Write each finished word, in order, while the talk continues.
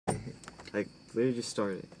Like, literally just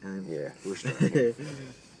started. And Yeah, we're starting.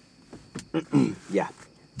 Yeah,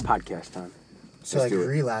 podcast time. So Let's like do it.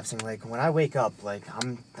 relapsing, like when I wake up, like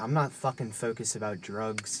I'm not fucking focused about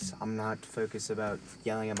drugs. I'm not focused about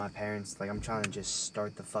yelling at my parents. Like I'm trying to just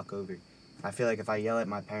start the fuck over. I feel like if I yell at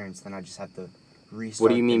my parents, then I just have to restart. What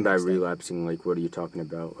do you mean the by next day. relapsing? Like, what are you talking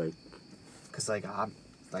about? Like, Cause like I'm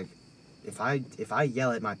like, if I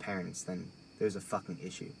yell at my parents, then there's a fucking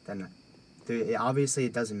issue. Then obviously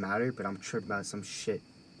it doesn't matter, but I'm tripping about some shit.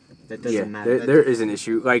 that doesn't matter. there is an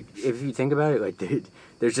issue. Like, if you think about it, like, dude,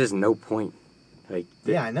 there's just no point. Like,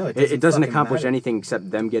 Yeah, I know it doesn't fucking accomplish matter. anything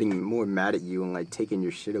except them getting more mad at you and like taking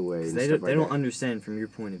your shit away. And They stuff don't, like they don't that. understand from your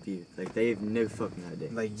point of view. Like, they have no fucking idea.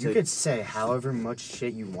 Like you So- could say however much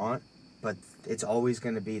shit you want, but it's always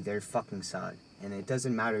gonna be their fucking side, and it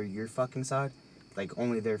doesn't matter your fucking side. Like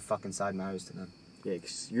only their fucking side matters to them. Yeah,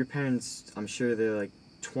 'cause your parents, I'm sure they're like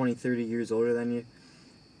 20, 30 years older than you.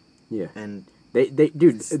 Yeah. And Dude,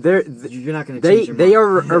 you're not going to they change your they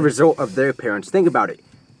mind. are a result of their parents. Think about it.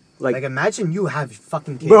 Like imagine you have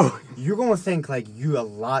fucking kids. Bro. You're gonna think like you a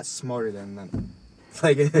lot smarter than them.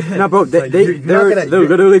 Like No, bro, like, they're you're not gonna-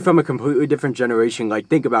 literally from a completely different generation. Like,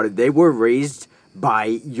 think about it. They were raised by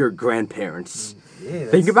your grandparents. Yeah,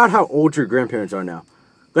 Think that's- about how old your grandparents are now.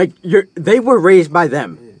 Like, they were raised by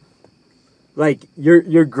them. Like,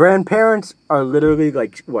 your grandparents are literally,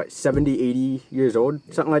 like, what, 70, 80 years old?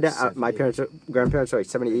 Something like that? My 70. grandparents are, like,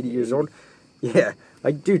 70, 80 years old. Yeah.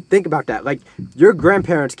 Like, dude, think about that. Like, your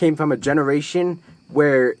grandparents came from a generation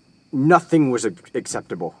where nothing was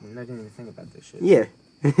acceptable. I didn't even think about this shit. Yeah.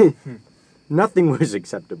 Nothing was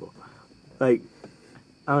acceptable. Like,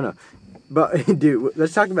 I don't know. But, dude,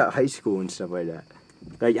 let's talk about high school and stuff like that.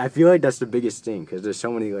 Like, I feel like that's the biggest thing, because there's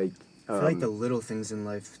so many, like... I feel like the little things in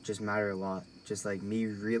life just matter a lot. Just like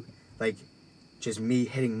just me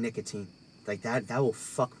hitting nicotine. Like that will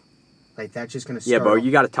fuck. Like that's just gonna start. Yeah, bro,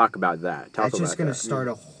 you gotta talk about that. That's just gonna start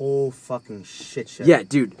a whole fucking shit show. Yeah,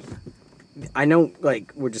 dude. I know,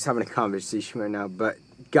 like, we're just having a conversation right now, but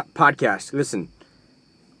podcast, listen.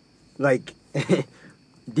 Like,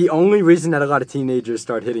 the only reason that a lot of teenagers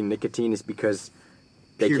start hitting nicotine is because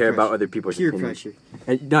they Peer care about pressure. other people's Peer opinions. pressure.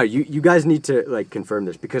 And no, you guys need to, like, confirm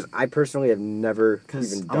this, because I personally have never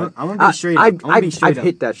 'Cause even I'm done. gonna be straight up. I'm gonna be straight I've up.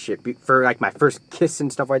 hit that shit for, like, my first kiss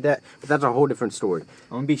and stuff like that, but that's a whole different story.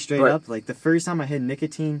 I'm gonna be straight But- up. Like, the first time I hit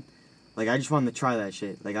nicotine, like, I just wanted to try that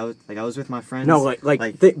shit. Like, I was with my friends. No,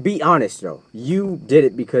 be honest though. You did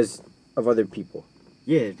it because of other people.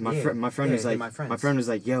 Yeah, my Yeah, friend yeah, was like, my friends. my friend was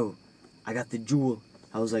like, yo, I got the jewel.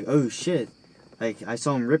 I was like, oh shit. Like, I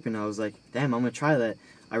saw him ripping. I was like, damn, I'm gonna try that.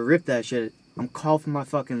 I ripped that shit. I'm coughing my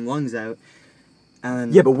fucking lungs out.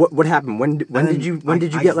 And Yeah, but what happened? When did you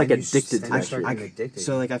I- get like then you addicted to then that you start shit? getting addicted.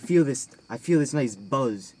 so like I feel this nice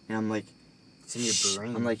buzz, and I'm like, It's in your "Shh."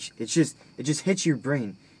 brain. I'm like, it just hits your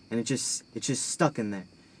brain, and it's just stuck in there,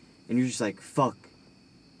 and you're just like, fuck.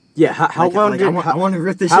 Yeah, how Like- long like, did I want to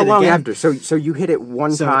rip this how shit long again. after? So you hit it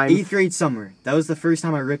one So time. 8th grade summer. That was the first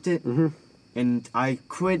time I ripped it, Mhm. and I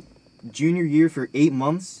quit junior year for 8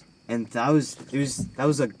 months, and that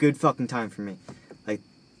was a good fucking time for me, like,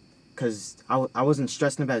 cause I wasn't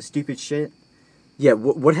stressing about stupid shit. Yeah,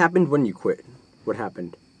 what happened when you quit? What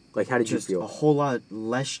happened? Like, how did Just you a feel? whole lot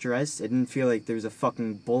less stress. It didn't feel like there was a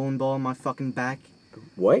fucking bowling ball in my fucking back.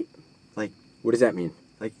 What? Like- what does that mean?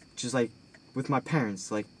 Like, just like with my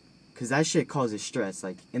parents, like, cause that shit causes stress.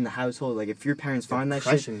 Like in the household, like if your parents find that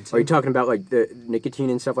shit, Depression, too. Are you talking about like the nicotine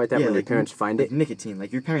and stuff like that yeah, when your like parents find like it? nicotine.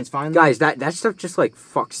 Like your parents find Guys, that stuff just like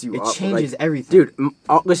fucks you that, it up. changes like, everything. dude,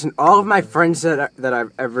 listen, all of my friends that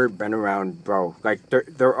I've ever been around, bro, like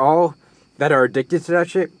they're all that are addicted to that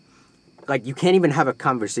shit. Like, you can't even have a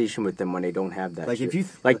conversation with them when they don't have that Like, shit. if you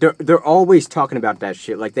like they're always talking about that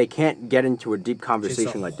shit. Like, they can't get into a deep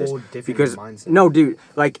conversation like this whole different because mindset. no, dude,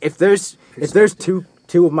 like if there's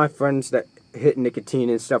two of my friends that hit nicotine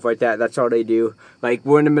and stuff like that, that's all they do. Like,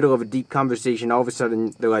 we're in the middle of a deep conversation, all of a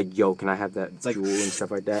sudden they're like, "Yo, can I have that like- jewel and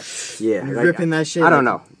stuff like that?" Yeah, You're like, ripping that shit. I don't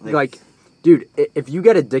know. Like, dude, if you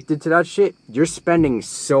get addicted to that shit, you're spending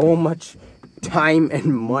so much time and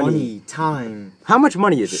money. time. How much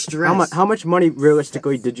money is it? Stress. How much money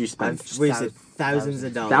realistically did you spend? I've wasted thousands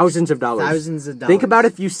of dollars. Thousands of dollars. Thousands of dollars. Think about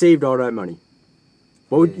if you saved all that money.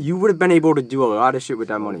 You would have been able to do a lot of shit with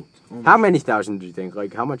that money. How many thousand do you think?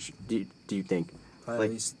 Like, how much do you think? Probably like,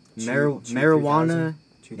 at least marijuana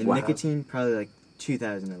 2,000, and nicotine, probably like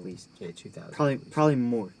 2,000 at least. Yeah, 2,000. Probably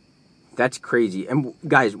more. That's crazy. And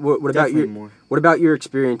guys, what about Definitely your more. what about your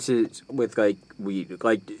experiences with like weed?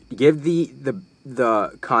 Like, give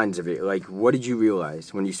the cons of it. Like, what did you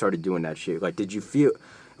realize when you started doing that shit? Like, did you feel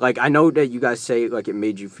like, I know that you guys say like it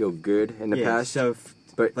made you feel good in the past. So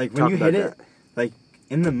But Like when talk you about hit it, that. like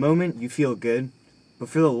in the moment you feel good, but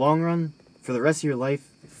for the long run, for the rest of your life,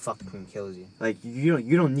 It fucking kills you. like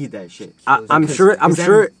you don't need that shit. I'm Because- sure. because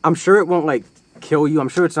then- I'm sure it won't like kill you. I'm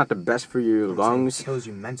sure it's not the best for your lungs. It kills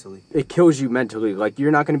you mentally. It kills you mentally. Like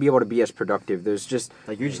you're not going to be able to be as productive. There's just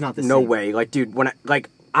Like you're just not the no same. way. Like dude, when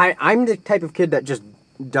I'm the type of kid that just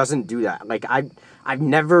doesn't do that. Like I've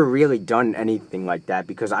never really done anything like that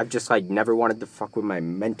because I've just like never wanted to fuck with my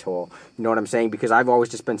mental. You know what I'm saying? Because I've always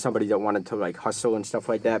just been somebody that wanted to like hustle and stuff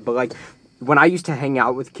like that. But like when I used to hang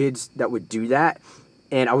out with kids that would do that,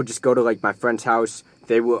 and I would just go to like my friend's house,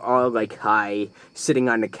 they were all like high, sitting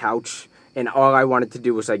on the couch. And all I wanted to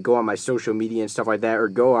do was like go on my social media and stuff like that, or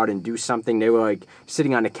go out and do something. They were like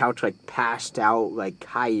sitting on the couch, like passed out, like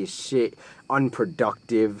high as shit,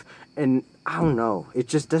 unproductive, and I don't know. It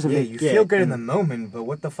just doesn't Yeah, make. you Yeah, feel good in and- the moment, but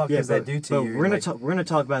what the fuck Yeah, does that do to but you? we're gonna Like, talk. We're gonna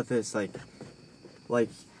talk about this. Like,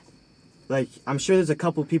 I'm sure there's a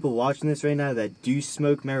couple people watching this right now that do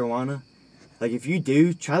smoke marijuana. Like, if you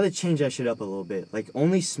do, try to change that shit up a little bit. Like,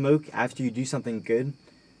 only smoke after you do something good.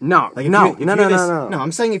 No, Like, if no, you're- if no, you're no, this- no, no.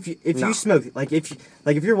 I'm saying if No. you smoke, like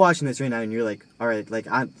if you're watching this right now and you're like, all right, like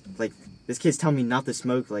I'm like this kid's telling me not to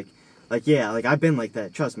smoke. Like yeah, like I've been like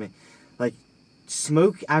that. Trust me. Like,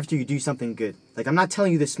 smoke after you do something good. Like, I'm not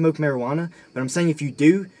telling you to smoke marijuana, but I'm saying if you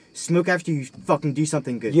do, smoke after you fucking do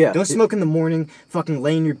something good. Yeah. Don't smoke in the morning, fucking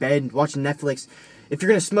lay in your bed watching Netflix. If you're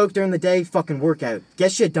gonna smoke during the day, fucking work out.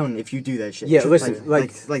 Get shit done if you do that shit. Yeah, listen,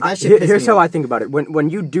 like I- that shit. here's pisses me how off. I think about it. When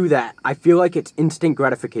you do that, I feel like it's instant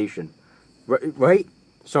gratification, right?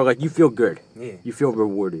 So like you feel good. Yeah. You feel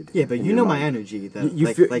rewarded. Yeah, but in you your know my mind. energy. Though. You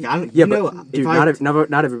like, feel like I don't. yeah, you know, but dude, if I,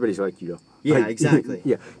 not everybody's like you though. Yeah, Like, exactly.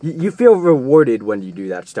 Yeah, you feel rewarded when you do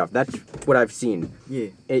that stuff. That's what I've seen. Yeah.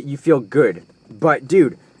 You feel good, but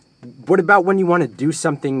dude, what about when you want to do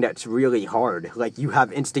something that's really hard? Like you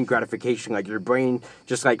have instant gratification, like your brain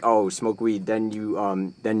just like, oh, smoke weed, then you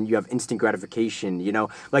have instant gratification. You know,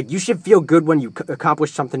 like you should feel good when you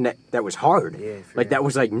accomplish something that was hard. Yeah, like that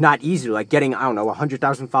was like not easy. Like getting, I don't know,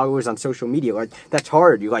 100,000 followers on social media. Like that's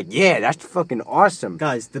hard. You're like, yeah, that's fucking awesome.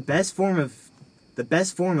 Guys, the best form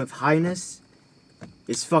of highness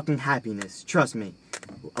is fucking happiness. Trust me.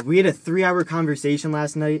 We had a 3-hour conversation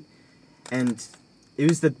last night, and it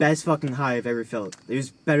was the best fucking high I've ever felt. It was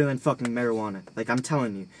better than fucking marijuana. Like, I'm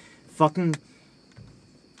telling you, fucking,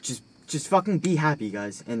 just fucking be happy,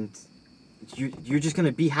 guys, and you're just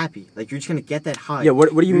gonna be happy. Like, you're just gonna get that high. Yeah,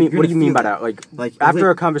 what do you You're mean? What gonna do you mean feel by that. that? Like Like, after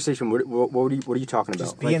like- a conversation, what are you talking about?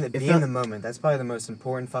 just be Like, in the it be in felt- the moment. That's probably the most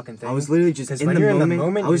important fucking thing. I was literally just 'Cause in when the you're moment. in the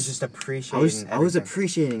moment, I was you're just appreciating. I was everything.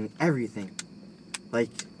 appreciating everything. Like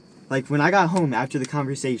when I got home after the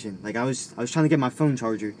conversation, like I was trying to get my phone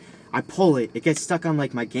charger. I pull it, it gets stuck on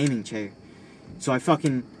like my gaming chair. So I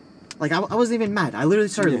fucking like I wasn't even mad. I literally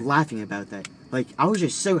started Yeah. laughing about that. Like I was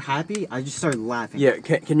just so happy. I just started laughing. Yeah,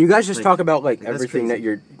 can you guys just Like- talk about like that's everything that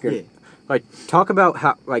crazy. you're Yeah. like talk about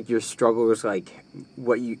how like your struggles, like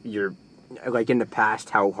what you're like in the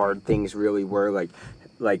past, how hard things really were, like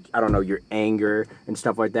I don't know, your anger and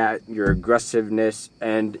stuff like that, your aggressiveness,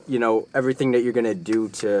 and you know everything that you're gonna do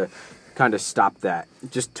to kind of stop that.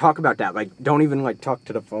 Just talk about that. Like don't even like talk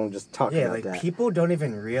to the phone. Just talk Yeah, about like that. people don't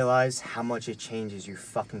even realize how much it changes your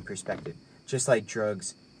fucking perspective. Just like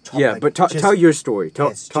drugs. Yeah, but tell your story.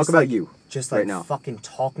 Talk just about like- you. Just right like now. fucking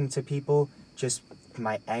talking to people, just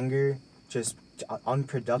my anger, just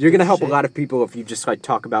unproductive. You're gonna help shit. a lot of people if you just like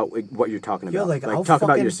talk about like, what you're talking about. Yo, like, I'll talk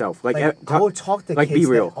about fucking- yourself. Like, I'll talk to like, kids. be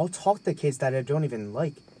real. I'll talk to kids that I don't even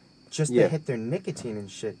like, just Yeah. to hit their nicotine and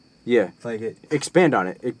shit. Yeah, Like it. expand on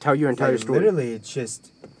it. Tell your entire Like, story. literally, it's just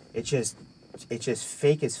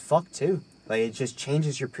fake as fuck too. Like it just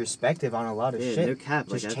changes your perspective on a lot of Yeah, shit. no cap,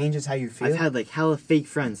 Just like, changes how you feel. I've had like hella fake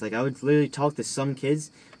friends. Like I would literally talk to some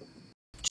kids